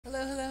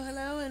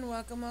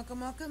welcome, welcome,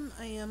 welcome.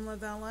 I am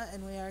Lavella,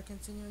 and we are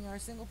continuing our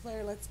single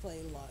player Let's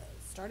Play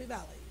Stardew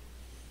Valley.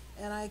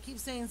 And I keep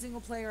saying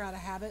single player out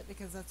of habit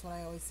because that's what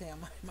I always say on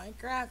my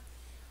Minecraft.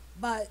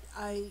 But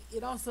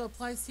it also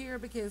applies here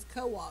because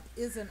co-op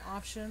is an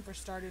option for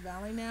Stardew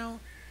Valley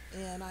now,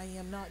 and I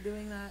am not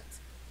doing that.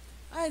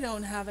 I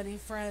don't have any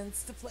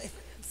friends to play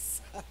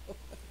with,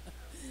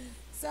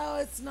 so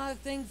it's not a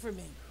thing for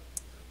me.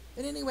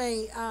 But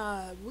anyway,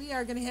 we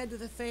are going to head to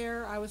the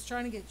fair. I was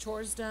trying to get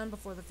chores done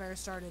before the fair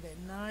started at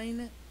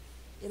 9.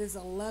 It is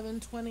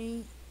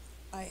 11:20.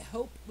 I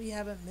hope we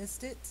haven't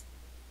missed it.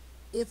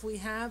 If we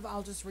have,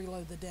 I'll just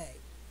reload the day,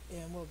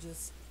 and we'll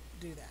just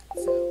do that.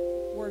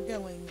 So we're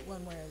going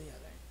one way or the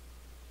other.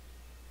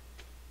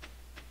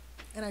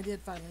 And I did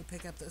finally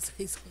pick up those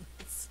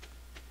hazelnuts.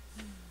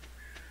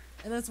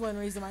 And that's one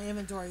reason my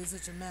inventory is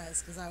such a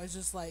mess, because I was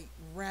just like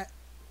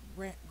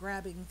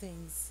grabbing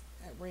things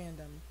at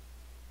random.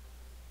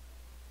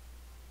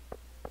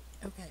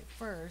 Okay,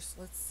 first,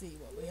 let's see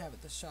what we have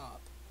at the shop.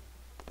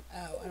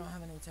 Oh, I don't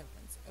have any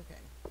tokens. Okay.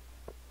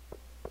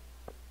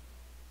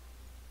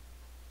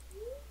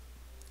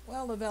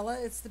 Well,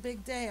 Lavella, it's the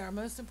big day, our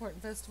most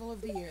important festival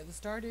of the year, the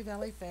Stardew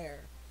Valley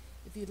Fair.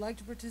 If you'd like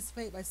to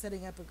participate by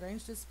setting up a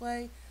Grange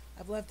display,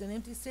 I've left an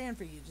empty stand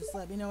for you. Just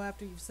let me know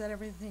after you've set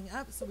everything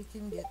up so we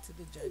can get to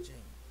the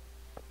judging.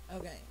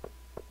 Okay.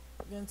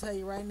 I'm going to tell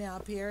you right now,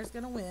 Pierre's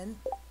going to win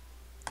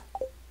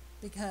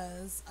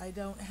because I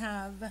don't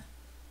have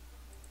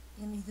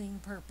anything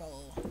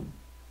purple.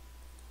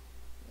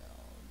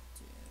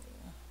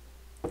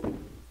 We'll do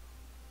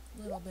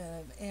a little bit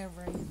of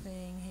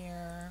everything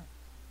here.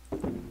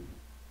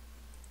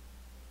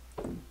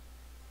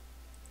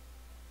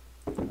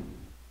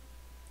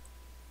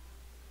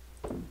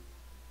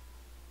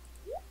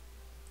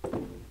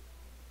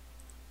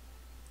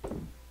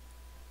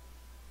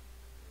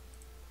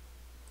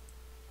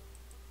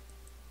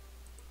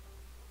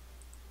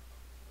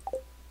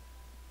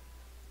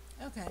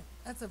 Okay,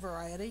 that's a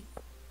variety.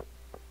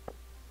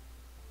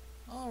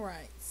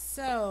 Alright,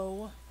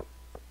 so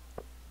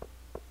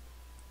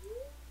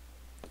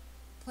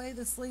play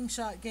the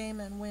slingshot game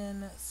and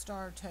win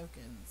star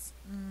tokens.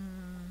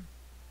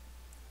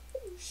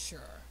 Sure.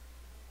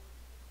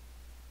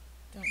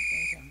 Don't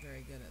think I'm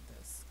very good at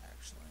this,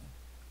 actually.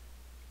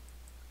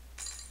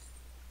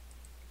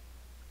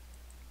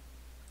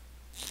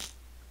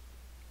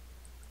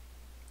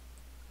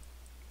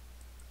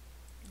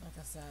 Like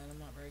I said, I'm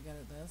not very good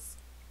at this.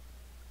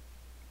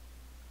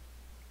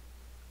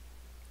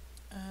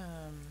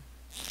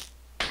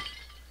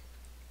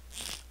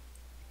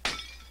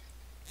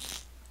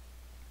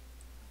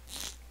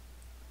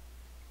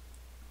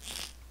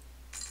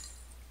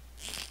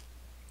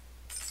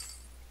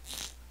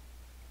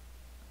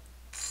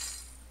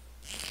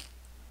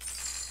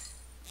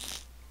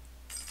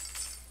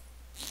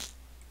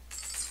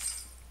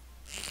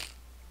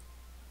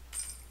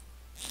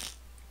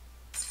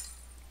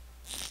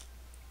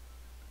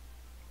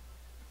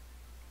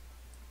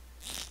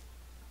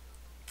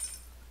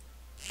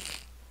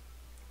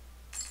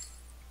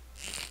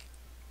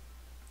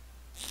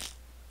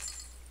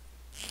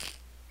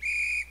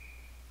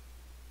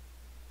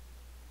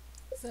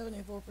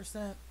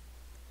 74%,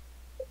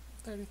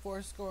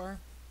 34 score,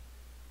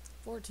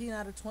 14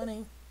 out of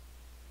 20,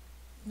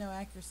 no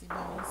accuracy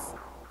bonus,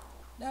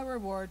 no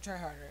reward, try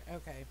harder.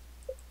 Okay.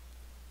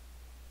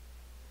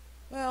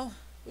 Well,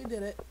 we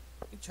did it.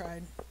 We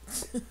tried.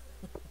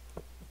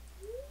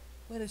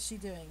 What is she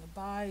doing?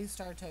 Buy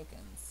star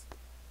tokens.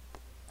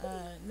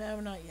 No,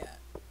 not yet.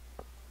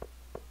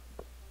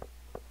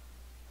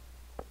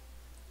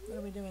 What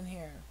are we doing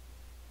here?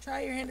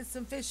 Try your hand at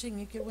some fishing.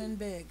 You could win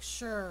big.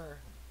 Sure.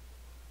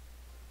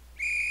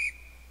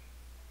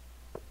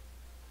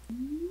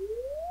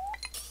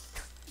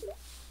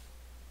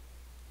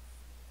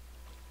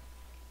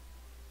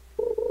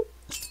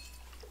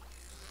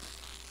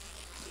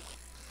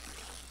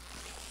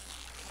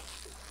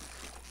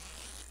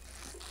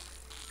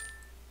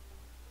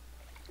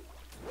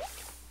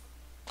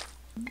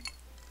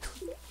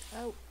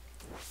 Oh.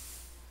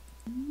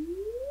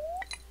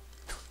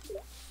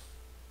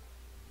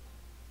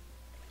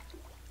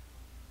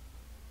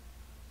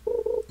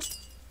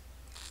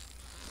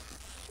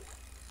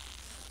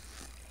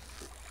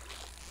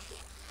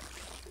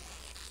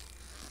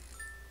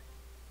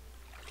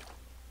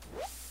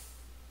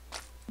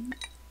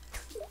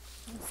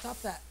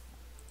 Stop that.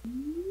 We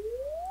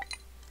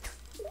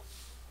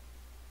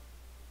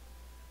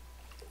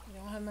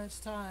don't have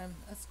much time.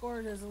 That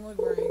score doesn't look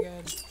very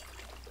good.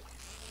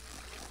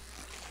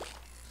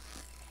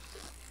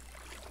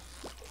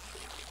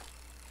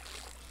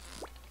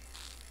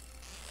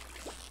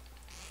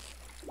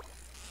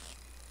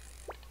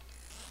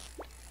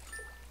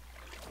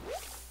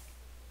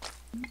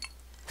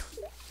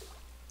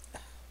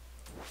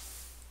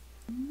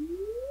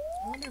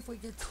 I wonder if we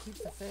get to keep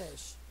the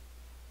fish.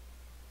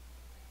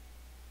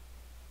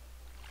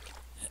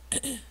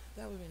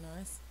 That would be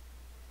nice.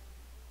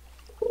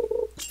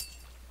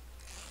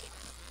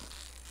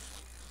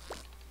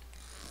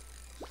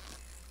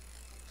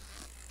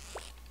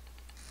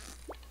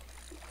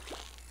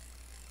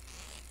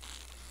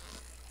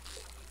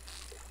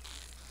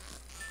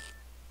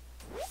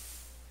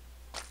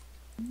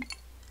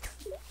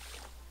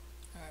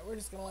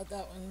 just gonna let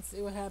that one see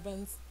what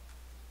happens.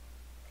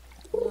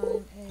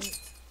 9, 8.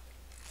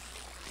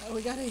 Oh,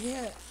 we got a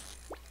hit.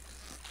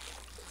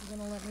 You're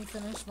gonna let me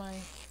finish my...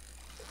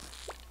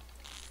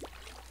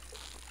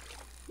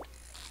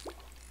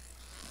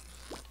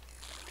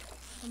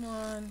 Come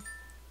on.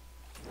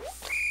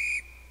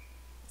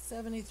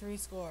 73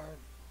 scored.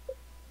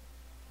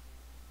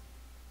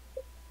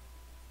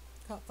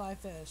 Caught 5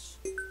 fish.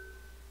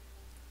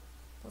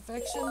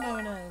 Perfection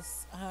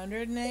bonus.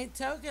 108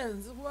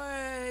 tokens.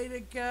 Way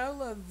to go,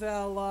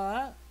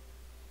 Lavella.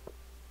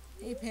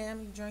 Hey,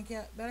 Pam, you drunk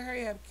yet? Better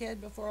hurry up,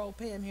 kid, before old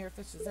Pam here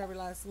fishes every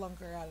last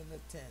lunker out of the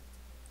tent.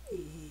 Hee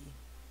hee.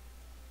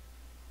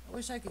 I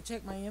wish I could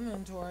check my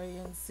inventory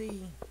and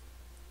see.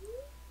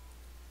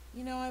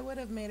 You know, I would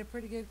have made a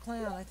pretty good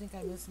clown. I think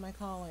I missed my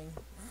calling.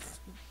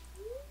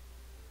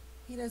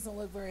 He doesn't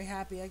look very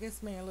happy. I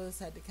guess Mayor Lewis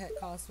had to cut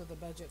costs with a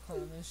budget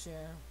clown this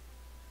year.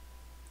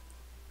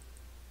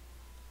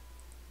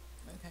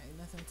 Okay,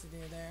 nothing to do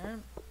there.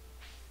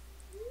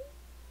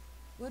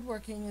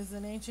 Woodworking is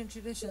an ancient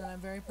tradition that I'm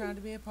very proud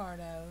to be a part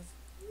of.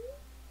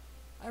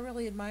 I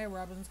really admire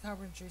Robin's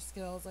carpentry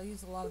skills. I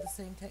use a lot of the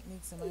same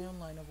techniques in my own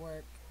line of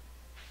work.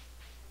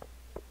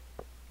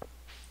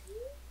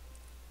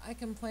 I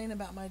complain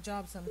about my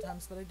job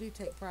sometimes, but I do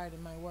take pride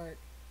in my work.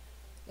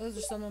 Those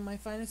are some of my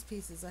finest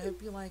pieces. I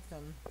hope you like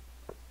them.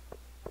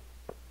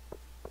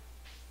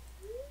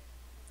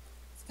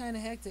 It's kind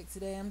of hectic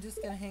today. I'm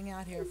just going to hang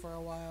out here for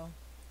a while.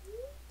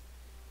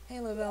 Hey,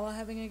 Lavella,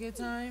 having a good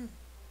time?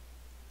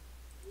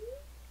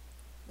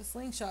 The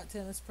slingshot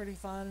tent is pretty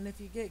fun, and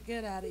if you get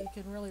good at it, you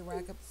can really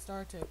rack up the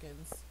star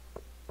tokens.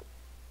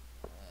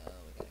 We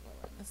gotta go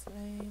around this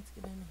way. Let's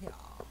get in here.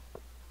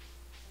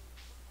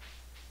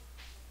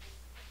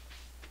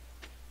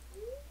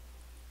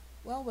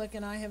 Well, Wick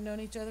and I have known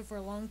each other for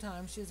a long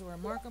time. She's a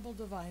remarkable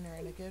diviner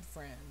and a good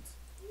friend.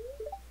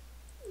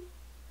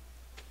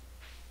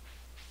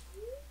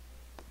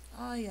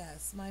 Ah,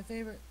 yes,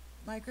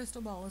 my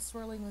crystal ball is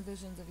swirling with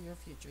visions of your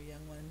future,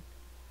 young one.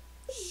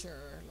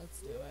 Sure, let's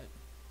do it.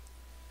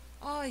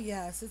 Ah,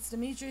 yes, it's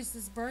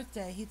Demetrius's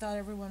birthday. He thought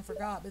everyone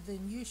forgot, but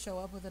then you show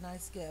up with a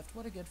nice gift.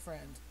 What a good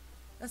friend.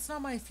 That's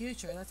not my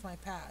future, that's my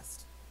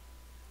past.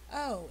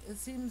 Oh, it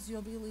seems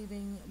you'll be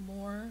leaving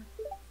more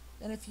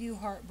than a few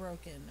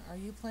heartbroken. Are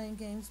you playing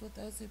games with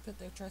those who put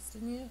their trust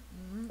in you?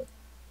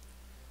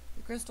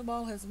 The crystal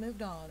ball has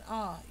moved on.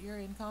 Ah, you're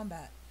in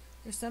combat.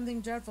 There's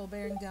something dreadful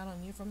bearing down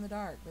on you from the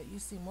dark, but you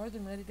seem more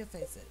than ready to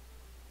face it.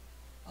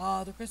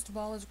 Ah, the crystal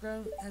ball has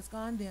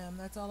gone dim.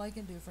 That's all I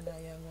can do for now,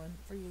 young one.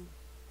 For you.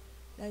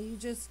 Now you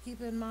just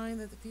keep in mind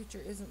that the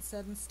future isn't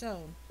set in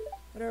stone.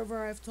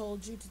 Whatever I've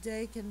told you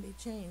today can be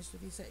changed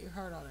if you set your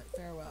heart on it.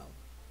 Farewell.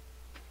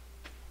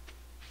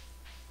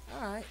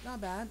 Alright,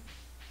 not bad.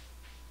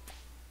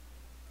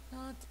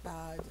 Not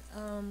bad.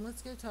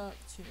 Let's go talk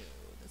to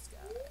this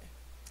guy.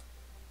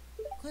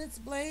 Clint's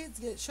blades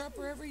get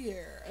sharper every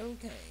year.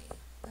 Okay,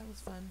 that was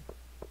fun.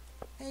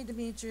 Hey,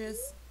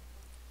 Demetrius.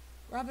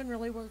 Robin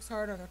really works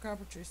hard on her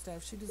carpentry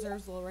stuff. She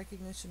deserves a little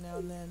recognition now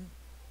and then.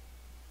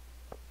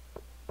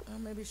 Oh,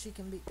 maybe she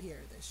can beat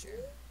Pierre this year.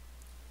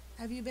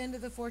 Have you been to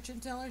the fortune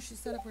teller? She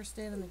set up her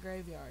stand in the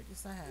graveyard.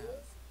 Yes, I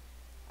have.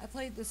 I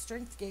played the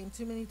strength game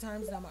too many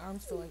times now my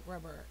arms feel like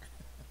rubber.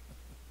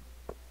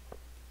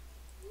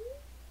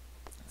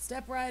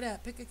 Step right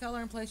up. Pick a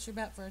color and place your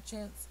bet for a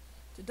chance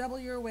to double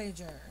your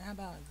wager. How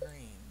about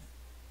green?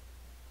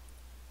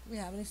 Do we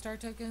have any star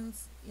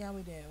tokens? Yeah,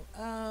 we do.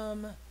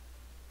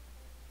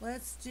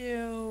 Let's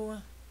do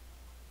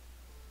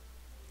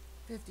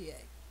 58.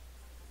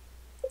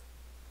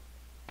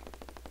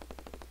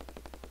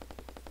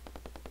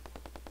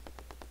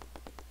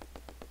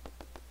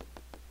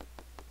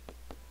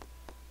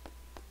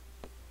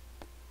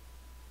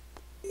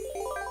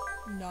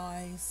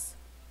 Nice.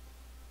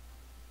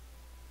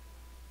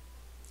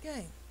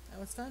 Okay, that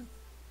was fun.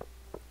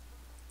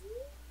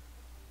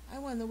 I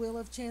won the Wheel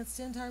of Chance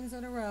 10 times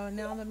in a row, and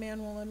now the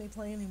man won't let me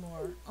play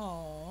anymore.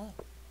 Aww.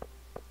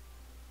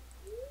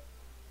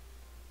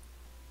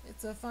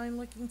 It's a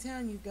fine-looking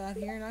town you've got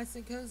here, nice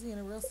and cozy and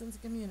a real sense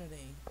of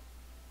community.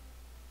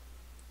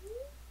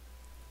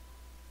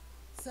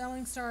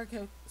 Selling star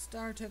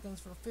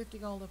tokens for 50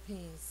 gold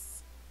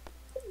apiece.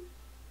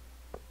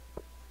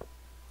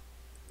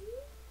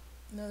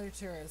 Another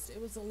tourist. It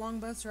was a long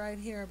bus ride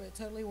here, but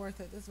totally worth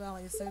it. This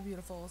valley is so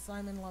beautiful.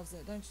 Simon loves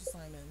it, don't you,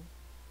 Simon?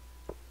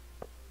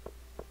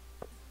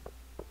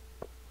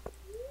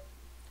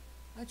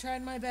 I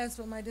tried my best,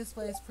 but my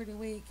display is pretty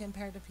weak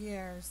compared to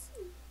Pierre's.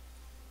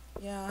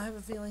 Yeah, I have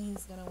a feeling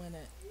he's going to win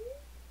it.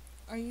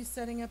 Are you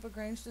setting up a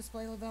Grange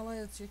display,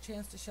 Lavella? It's your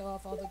chance to show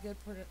off all the good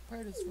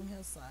produce from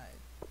Hillside.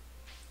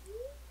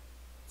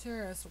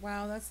 Tourist.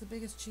 Wow, that's the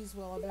biggest cheese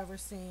wheel I've ever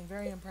seen.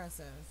 Very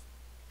impressive.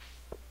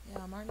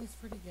 Yeah, Martin's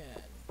pretty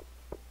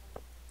good.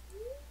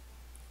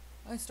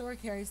 My store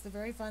carries the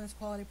very finest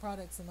quality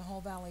products in the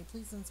whole valley.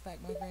 Please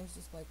inspect my Grange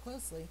display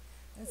closely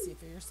and see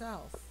for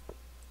yourself.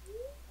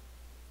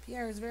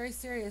 Pierre is very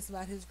serious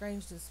about his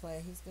Grange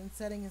display. He's been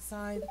setting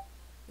aside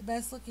the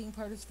best looking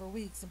produce for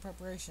weeks in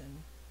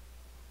preparation.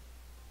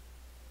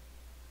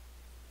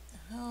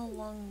 How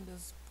long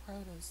does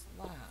produce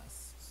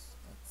last?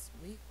 That's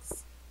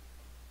weeks.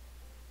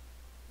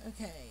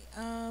 Okay,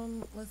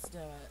 let's do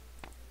it.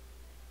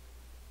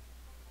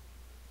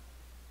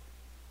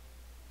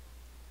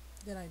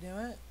 Did I do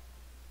it?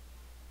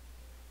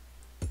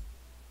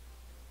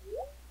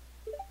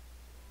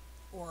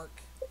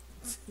 Orc.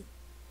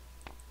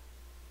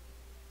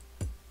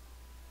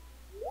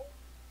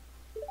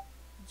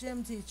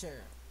 Gym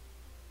teacher.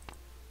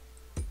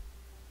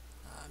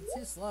 I'm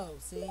too slow,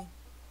 see?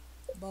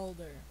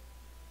 Boulder.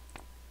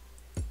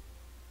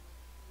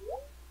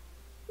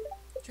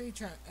 Tree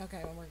trunk.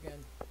 Okay, well, we're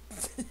good.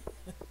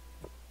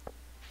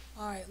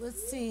 Alright,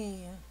 let's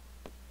see.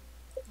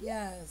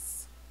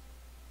 Yes.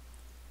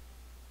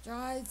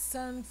 Dried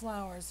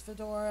sunflowers.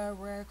 Fedora.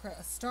 Rare.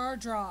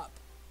 Stardrop.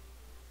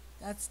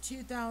 That's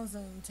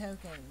 2,000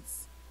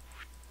 tokens.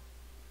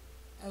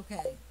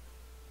 Okay.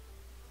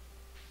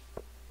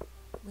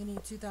 We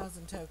need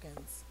 2,000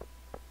 tokens.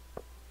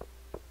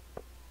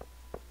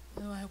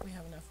 Oh, I hope we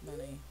have enough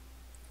money.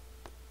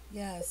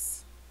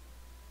 Yes.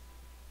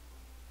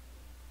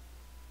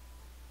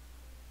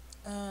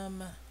 How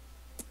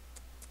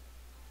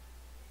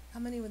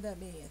many would that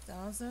be?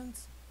 1,000?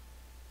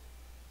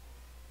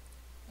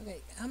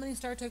 Okay, how many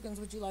star tokens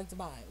would you like to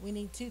buy? We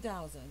need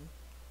 2,000.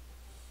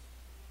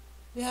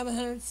 We have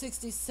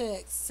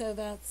 166, so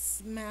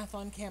that's math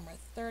on camera.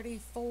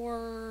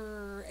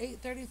 34,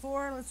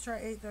 834. Let's try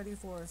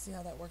 834. See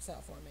how that works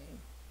out for me.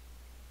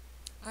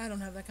 I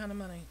don't have that kind of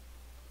money.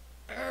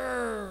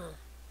 Urgh.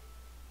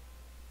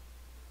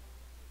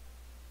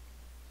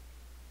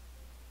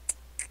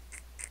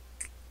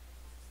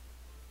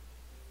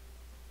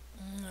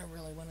 I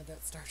really wanted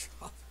that star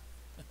drop.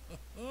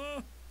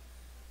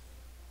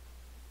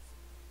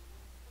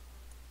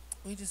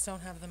 We just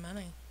don't have the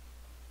money.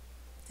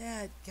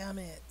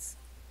 Dadgummit.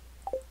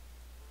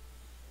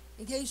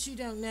 In case you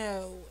don't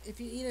know, if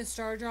you eat a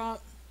star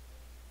drop,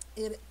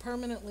 it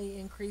permanently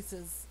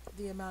increases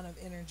the amount of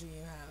energy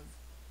you have.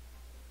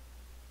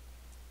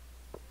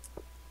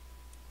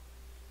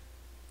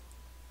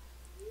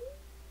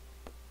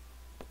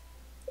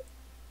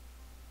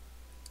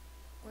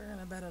 We're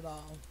gonna bet it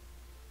all.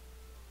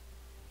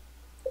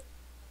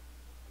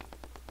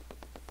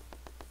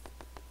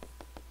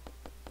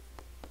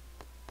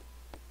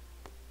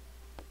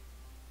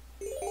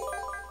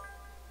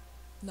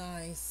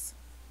 Nice.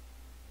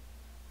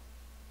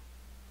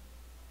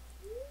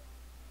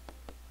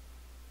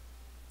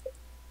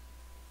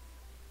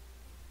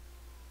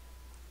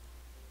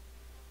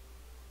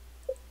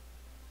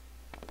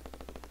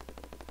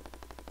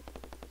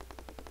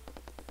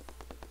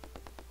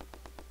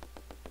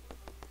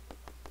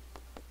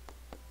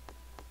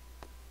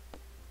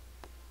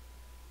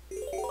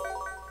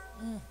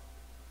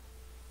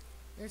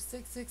 There's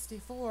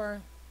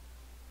 664.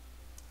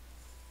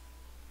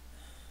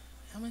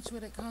 How much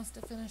would it cost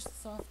to finish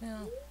this off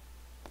now?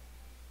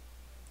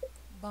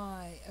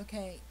 Buy.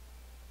 Okay.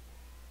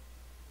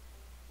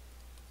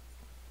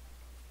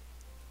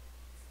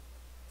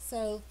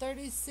 So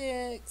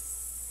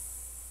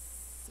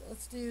 36.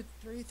 Let's do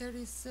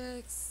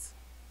 336.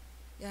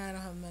 Yeah, I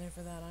don't have money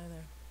for that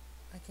either.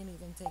 I can't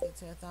even take it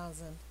to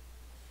 1,000.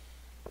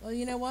 Well,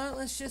 you know what?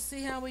 Let's just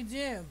see how we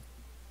do.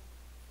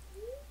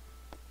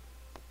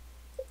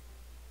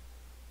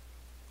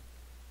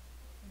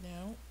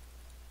 No.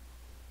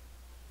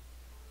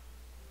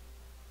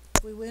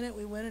 If we win it,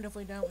 we win it. If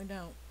we don't, we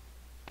don't.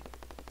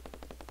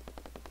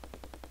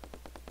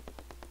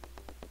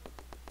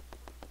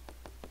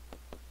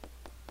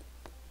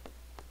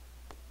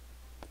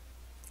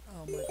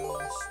 Oh my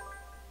gosh.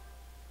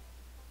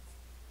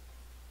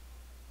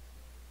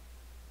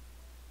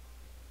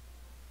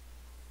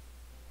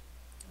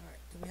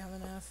 Alright, do we have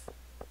enough?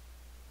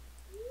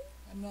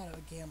 I'm not a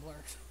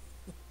gambler.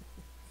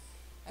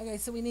 Okay,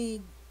 so we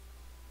need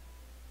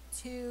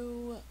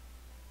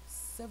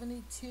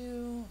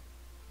 272.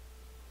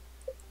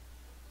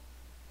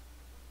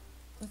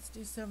 Let's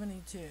do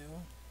 72.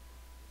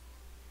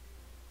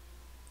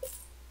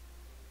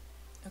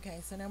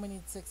 Okay, so now we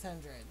need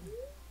 600.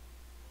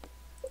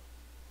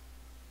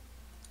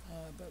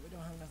 But we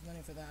don't have enough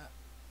money for that.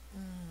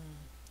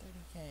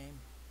 30K.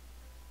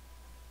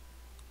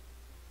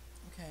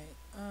 Okay,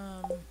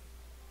 I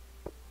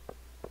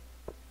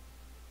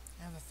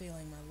have a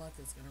feeling my luck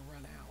is going to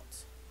run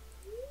out.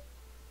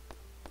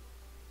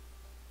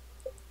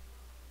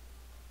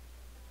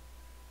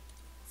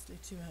 Let's do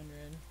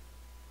 200.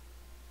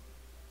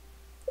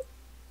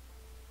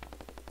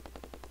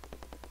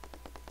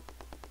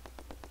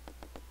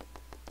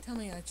 Tell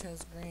me I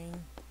chose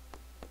green.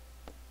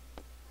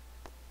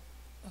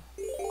 Oh,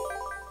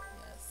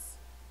 yes.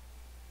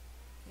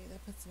 Okay,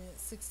 that puts me at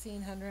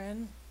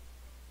 1,600.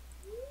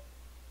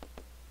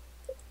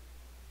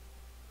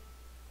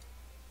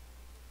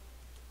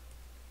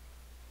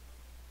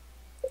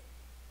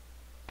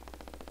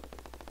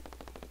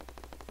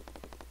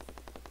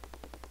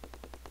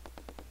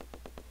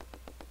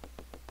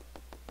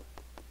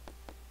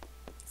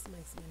 This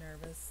makes me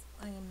nervous.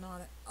 I am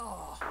not.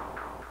 Oh.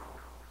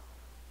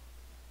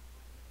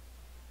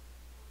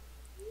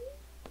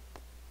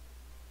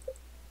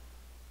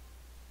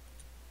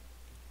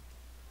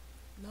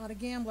 Not a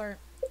gambler.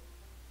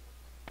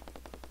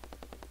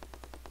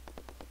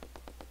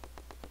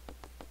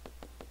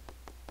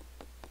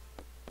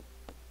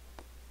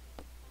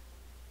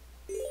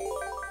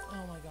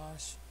 Oh my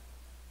gosh.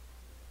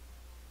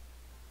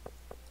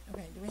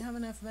 Okay, do we have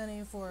enough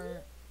money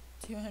for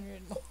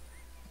 200 more?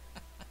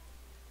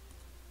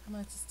 How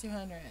much is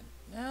 200?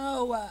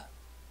 No!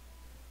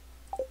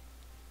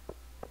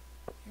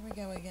 Here we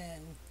go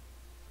again.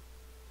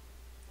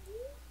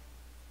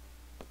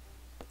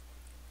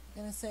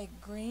 I'm gonna say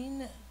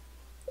green.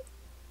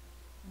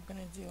 I'm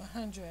gonna do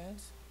 100.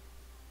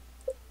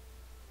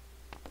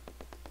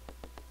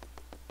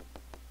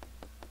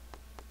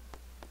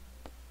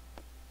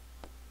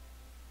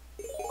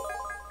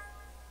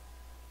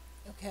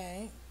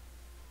 Okay.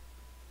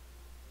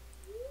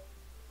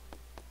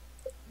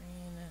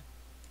 Green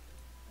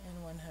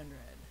and 100.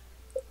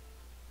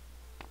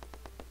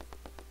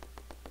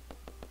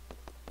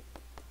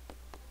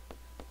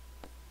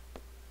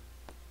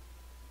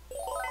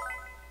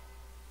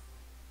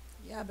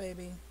 Yeah,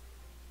 baby.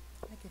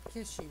 I could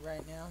kiss you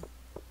right now.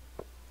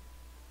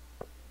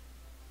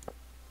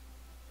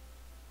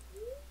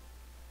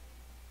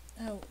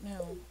 Oh,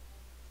 no.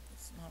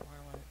 It's not where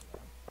I wanted to go.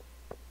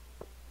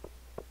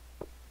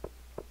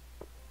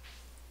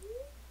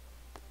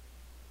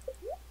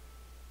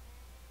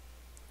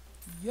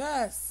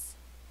 Yes!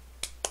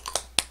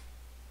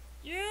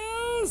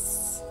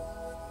 Yes!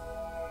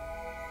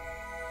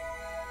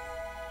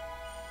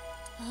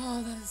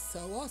 Oh, that is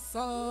so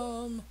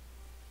awesome!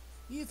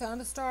 You found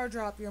a star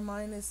drop. Your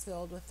mind is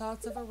filled with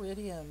thoughts of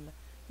iridium.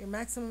 Your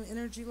maximum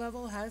energy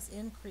level has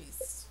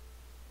increased.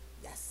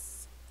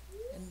 Yes!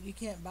 And you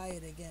can't buy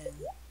it again.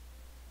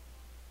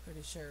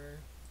 Pretty sure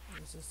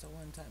it was just a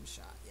one-time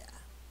shot, yeah.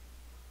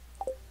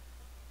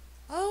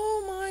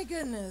 Oh my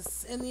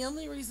goodness. And the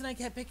only reason I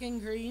kept picking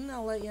green,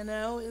 I'll let you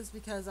know, is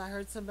because I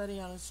heard somebody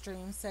on a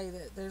stream say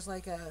that there's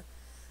like a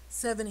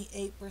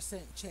 78%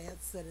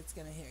 chance that it's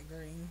going to hit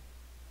green.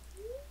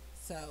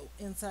 So,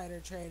 insider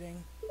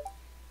trading.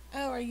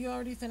 Oh, are you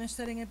already finished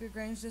setting up your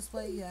Grange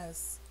display?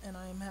 Yes. And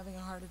I am having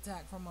a heart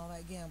attack from all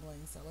that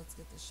gambling, so let's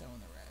get this show on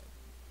the road.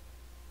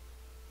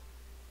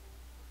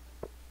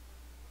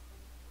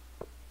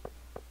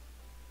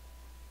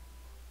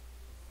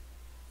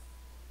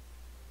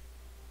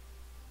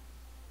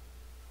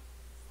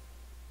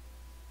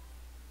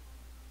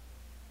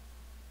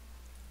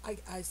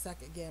 I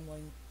suck at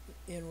gambling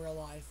in real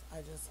life.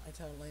 I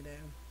totally do.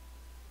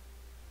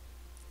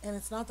 And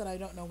it's not that I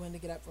don't know when to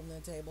get up from the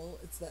table.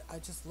 It's that I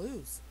just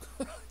lose.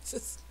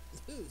 Just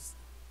lose.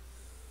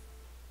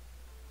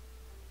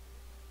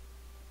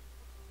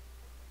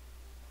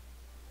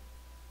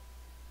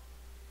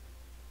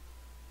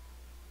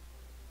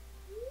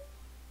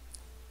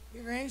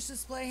 Your range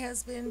display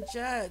has been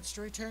judged.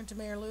 Return to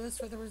Mayor Lewis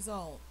for the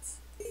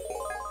results.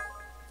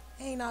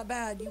 Hey, not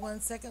bad. You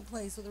won second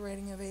place with a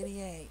rating of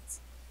 88.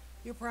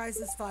 Your prize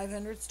is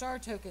 500 star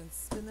tokens.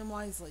 Spend them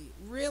wisely.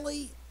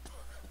 Really?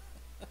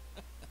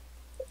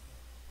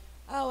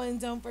 Oh, and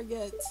don't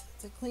forget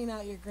to clean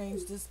out your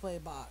Grange display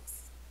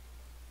box.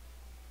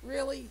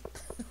 Really?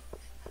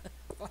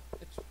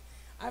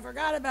 I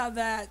forgot about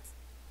that.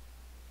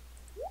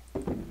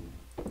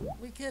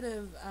 We could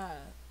have, oh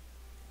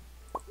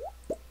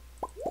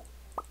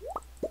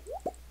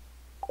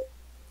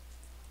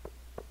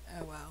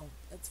well,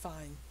 it's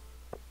fine.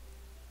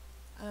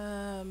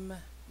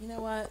 You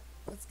know what?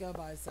 Let's go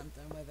buy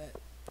something with it,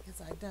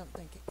 because I don't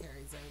think it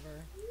carries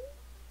over.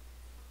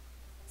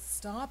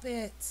 Stop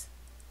it.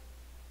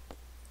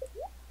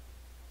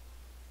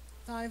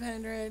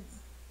 500.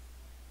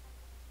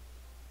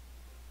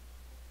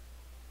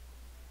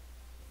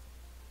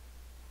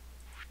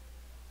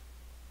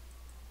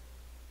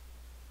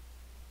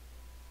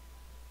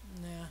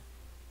 Nah.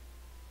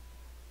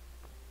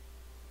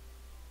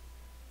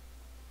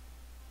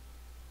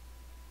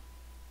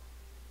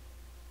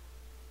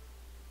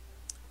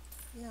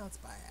 Yeah, let's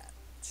buy it.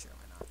 Sure,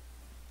 why not?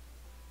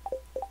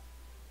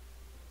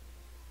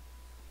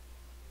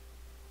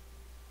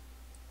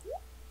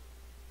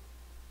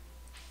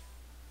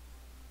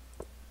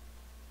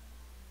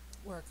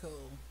 We're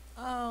cool.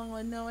 Oh,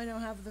 and no, I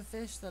don't have the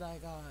fish that I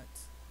got.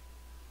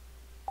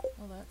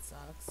 Well, that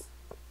sucks.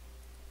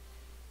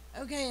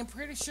 Okay, I'm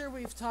pretty sure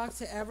we've talked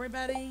to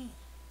everybody.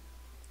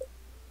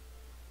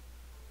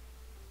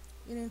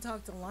 We didn't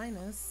talk to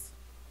Linus,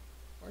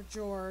 or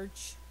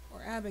George,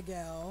 or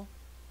Abigail.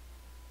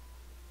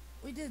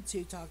 We did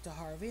too talk to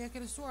Harvey. I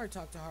could have swore I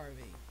talked to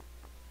Harvey.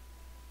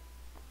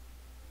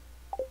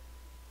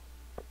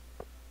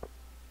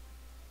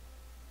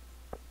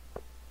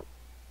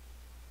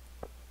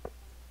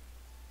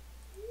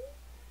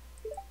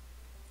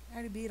 I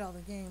already beat all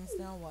the games.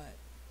 Now what?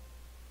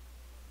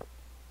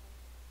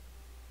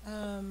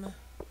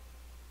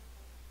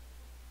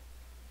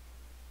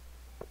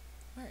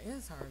 Where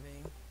is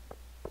Harvey?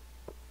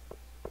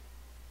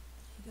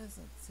 He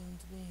doesn't seem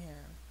to be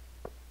here.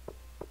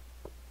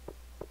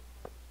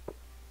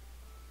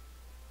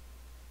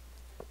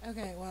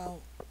 Okay,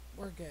 well,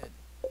 we're good.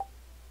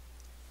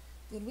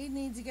 Did we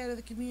need to go to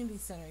the community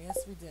center? Yes,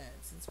 we did.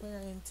 Since we're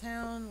in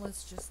town,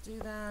 let's just do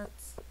that.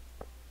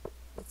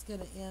 It's going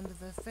to end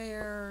the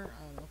fair.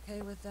 I'm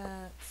okay with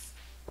that.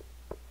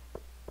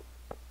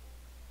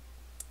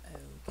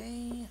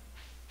 Okay.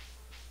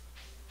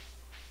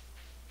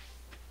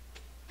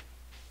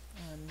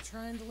 I'm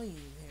trying to leave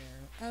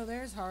here. Oh,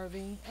 there's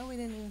Harvey. Oh, we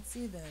didn't even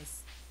see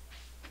this.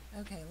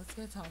 Okay, let's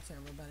go talk to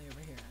everybody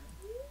over here.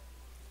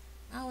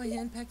 Oh, he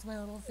henpecked my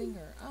little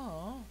finger.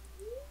 Oh.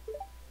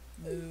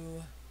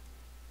 Moo.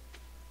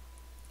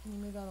 Can you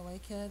move out of the way,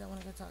 kid? I want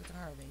to go talk to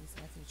Harvey. He's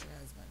my future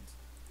husband.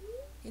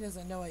 He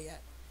doesn't know it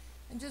yet.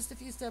 And just a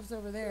few steps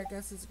over there,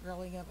 Gus is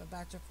grilling up a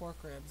batch of pork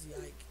ribs.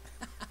 Yike.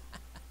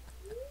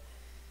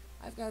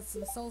 I've got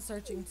some soul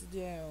searching to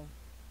do.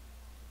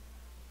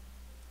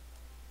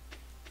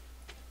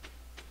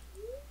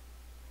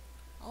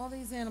 All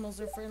these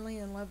animals are friendly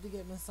and love to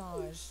get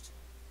massaged.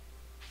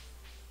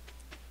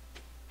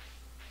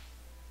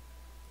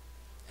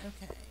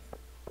 Okay.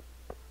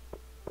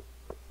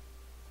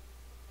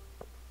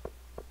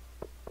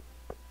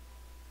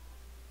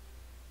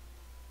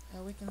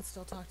 Oh, we can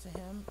still talk to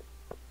him.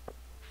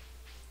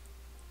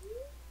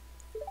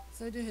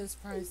 So do his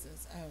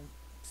prices. Oh,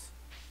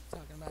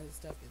 talking about his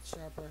stuff gets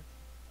sharper.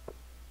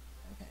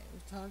 Okay,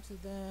 we've talked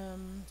to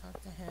them,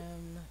 talked to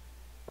him,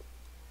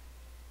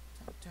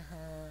 talked to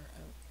her.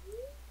 Oh,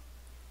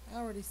 I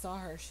already saw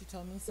her. She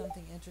told me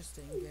something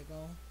interesting,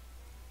 giggle.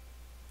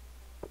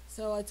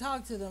 So I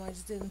talked to them, I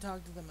just didn't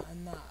talk to them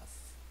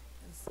enough.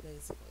 That's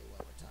basically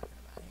what we're talking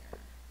about here.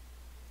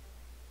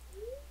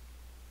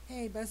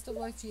 Hey, best of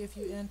luck to you if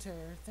you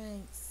enter.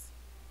 Thanks.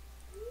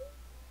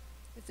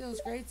 It feels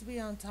great to be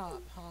on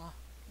top, huh?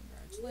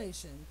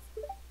 Congratulations.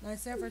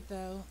 Nice effort,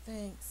 though.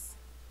 Thanks.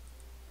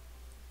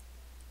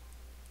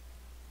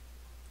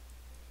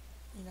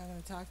 You're not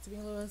going to talk to me,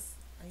 Lewis?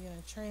 Are you in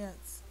a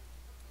trance?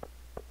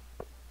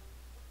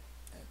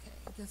 Okay,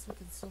 I guess we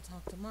can still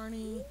talk to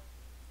Marnie.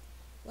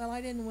 Well,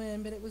 I didn't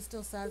win, but it was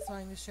still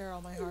satisfying to share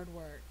all my hard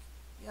work.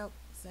 Yep,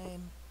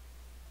 same.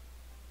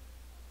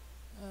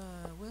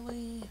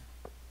 Willie.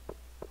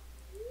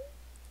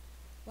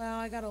 Well,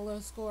 I got a low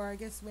score. I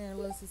guess Mayor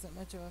Lewis isn't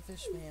much of a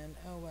fish man.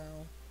 Oh,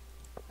 well.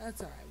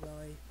 That's alright,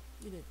 Willie.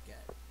 You did good.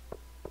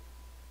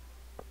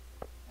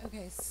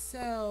 Okay,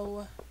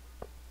 so...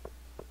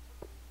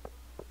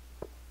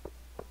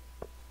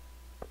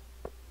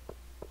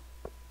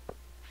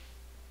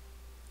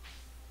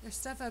 there's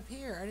stuff up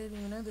here. I didn't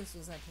even know this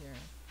was up here.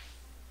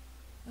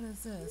 What is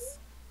this?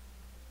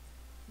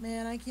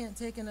 Man, I can't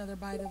take another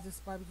bite of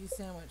this barbecue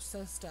sandwich.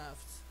 So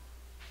stuffed.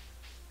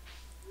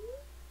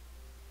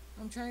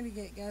 I'm trying to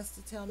get Gus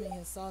to tell me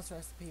his sauce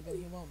recipe, but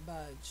he won't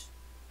budge.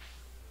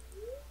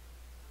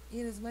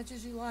 Eat as much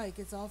as you like.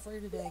 It's all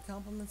free today.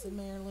 Compliments of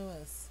Mayor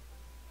Lewis.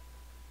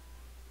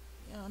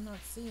 Yeah, I'm not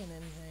seeing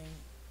anything.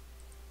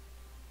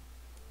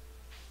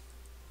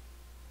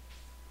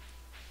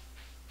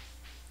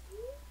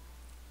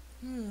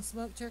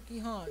 Smoked turkey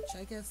haunch.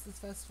 I guess this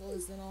festival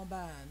isn't all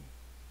bad.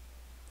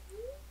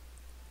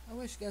 I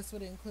wish Gus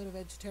would include a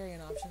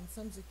vegetarian option.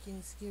 Some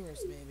zucchini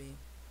skewers, maybe.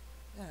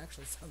 That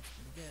actually sounds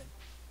pretty good.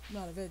 I'm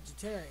not a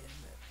vegetarian,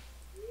 but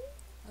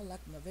I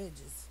like my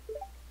veggies.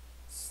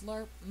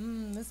 Slurp.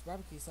 This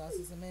barbecue sauce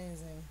is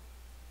amazing.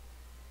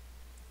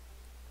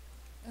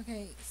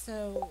 Okay,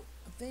 so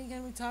I'm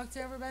thinking we talk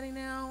to everybody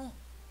now.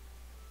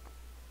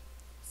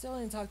 Still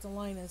didn't talk to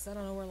Linus. I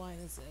don't know where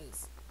Linus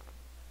is.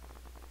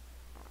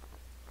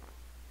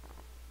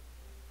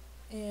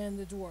 And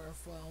the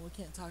dwarf. Well, we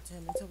can't talk to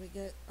him until we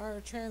get our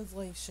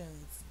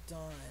translations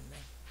done.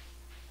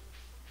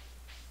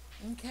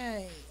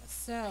 Okay,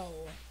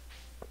 so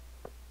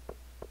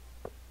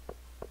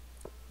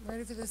I'm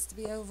ready for this to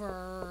be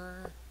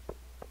over.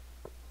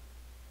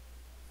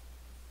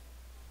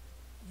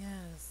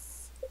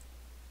 Yes.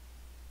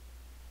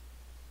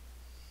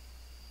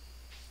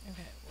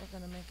 Okay, we're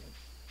gonna make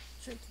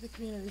a trip to the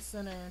community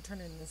center and turn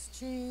in this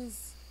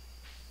cheese.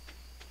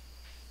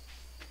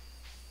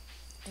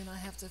 And I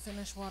have to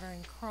finish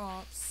watering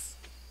crops.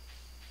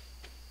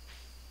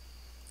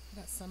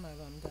 Got some of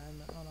them done,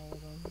 but not all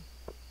of them.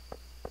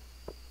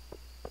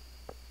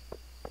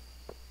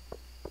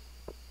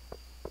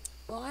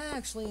 Well, I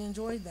actually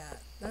enjoyed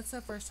that. That's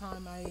the first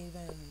time I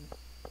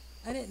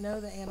didn't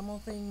know the animal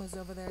thing was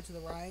over there to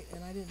the right,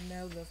 and I didn't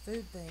know the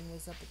food thing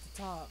was up at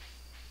the top.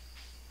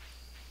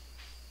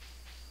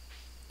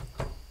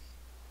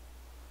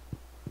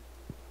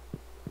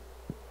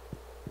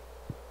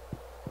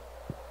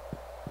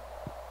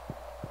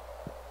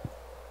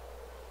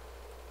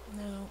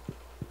 No,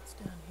 it's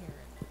down here,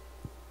 isn't it?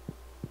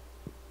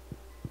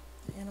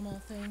 The animal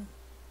thing?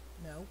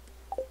 Nope.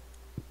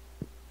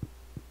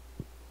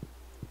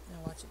 Now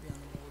watch it be on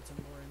the bulletin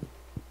board.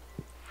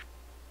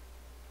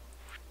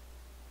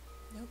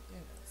 Nope,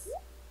 there it is.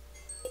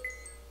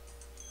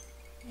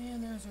 And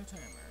there's our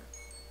timer.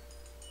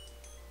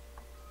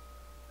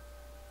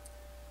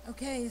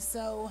 Okay,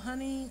 so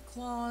honey,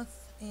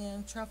 cloth,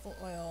 and truffle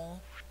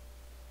oil,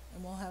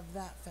 and we'll have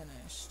that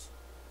finished.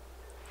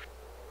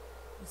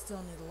 We still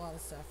need a lot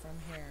of stuff from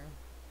here.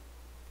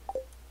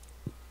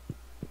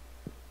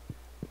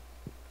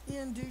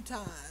 In due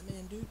time,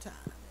 in due time,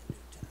 in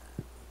due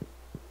time.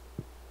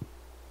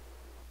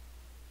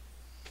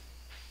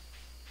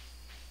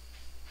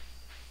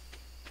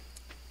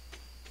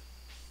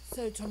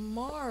 So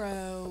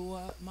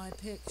tomorrow, my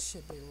picks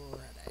should be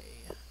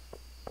ready.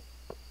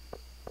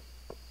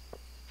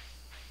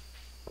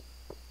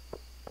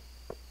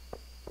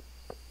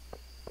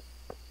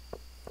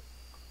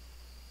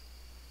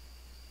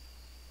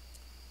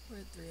 We're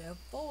at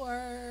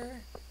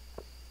 304.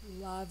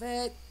 Love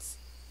it.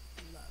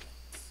 Love it.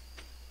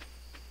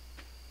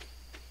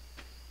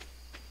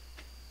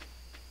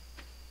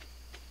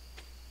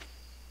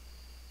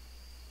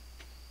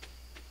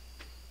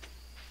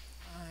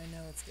 I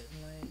know it's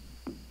getting late.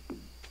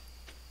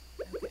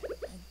 Okay,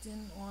 I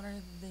didn't water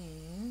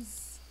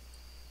these.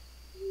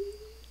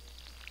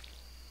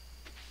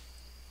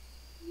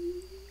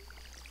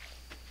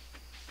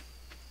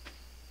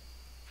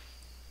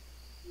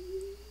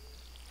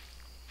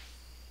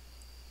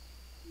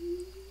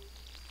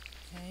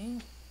 Okay.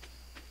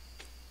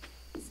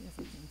 See if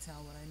we can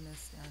tell what I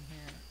missed down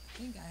here. I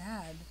think I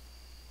had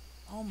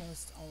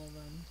almost all of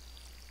them.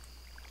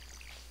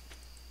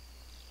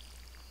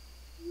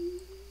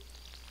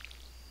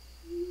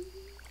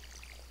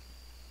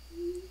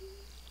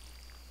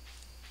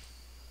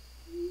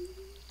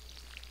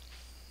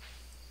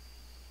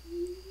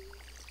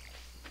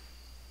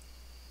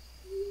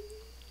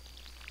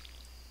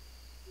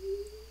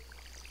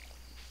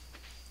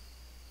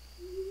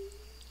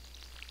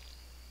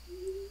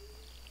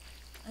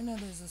 I know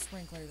there's a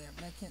sprinkler there,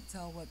 but I can't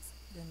tell what's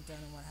been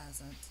done and what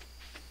hasn't.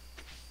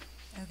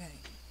 Okay,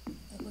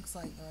 it looks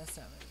like the rest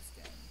of it is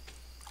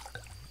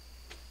good.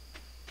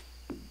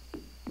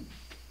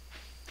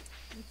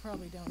 We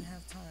probably don't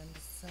have time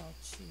to sell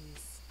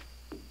cheese.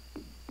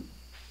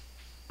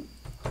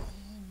 We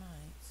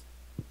might.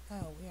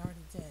 Oh, we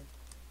already did.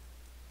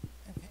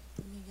 Okay,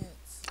 let me get...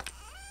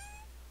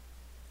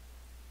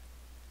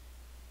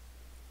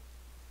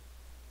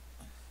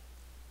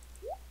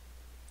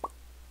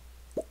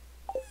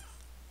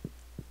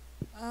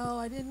 Oh,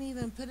 I didn't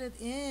even put it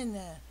in.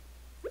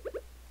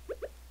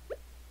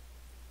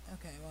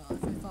 Okay, well,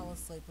 if we fall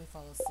asleep, we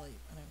fall asleep.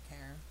 I don't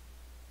care.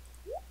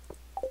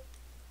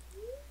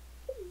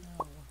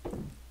 No.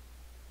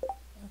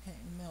 Okay,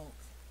 milk.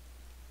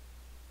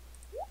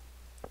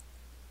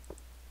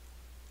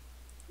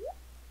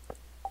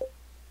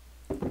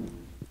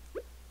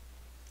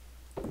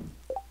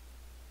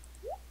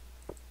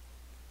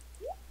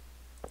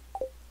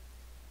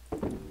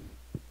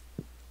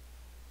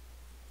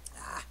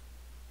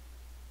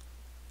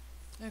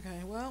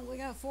 Okay, well, we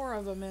got 4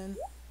 of them in,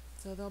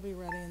 so they'll be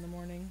ready in the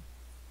morning.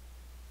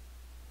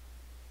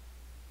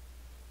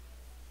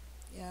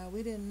 Yeah,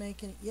 we didn't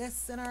make any...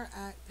 Yes, and our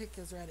pick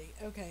is ready.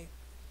 Okay,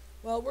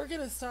 well, we're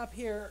going to stop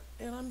here,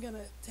 and I'm going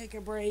to take a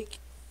break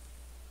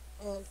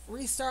and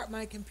restart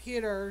my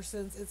computer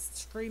since it's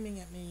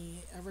screaming at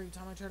me every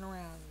time I turn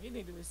around. You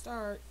need to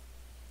restart.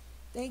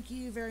 Thank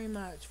you very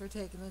much for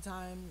taking the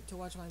time to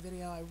watch my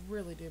video. I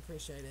really do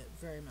appreciate it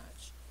very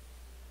much.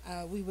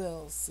 We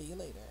will see you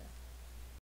later.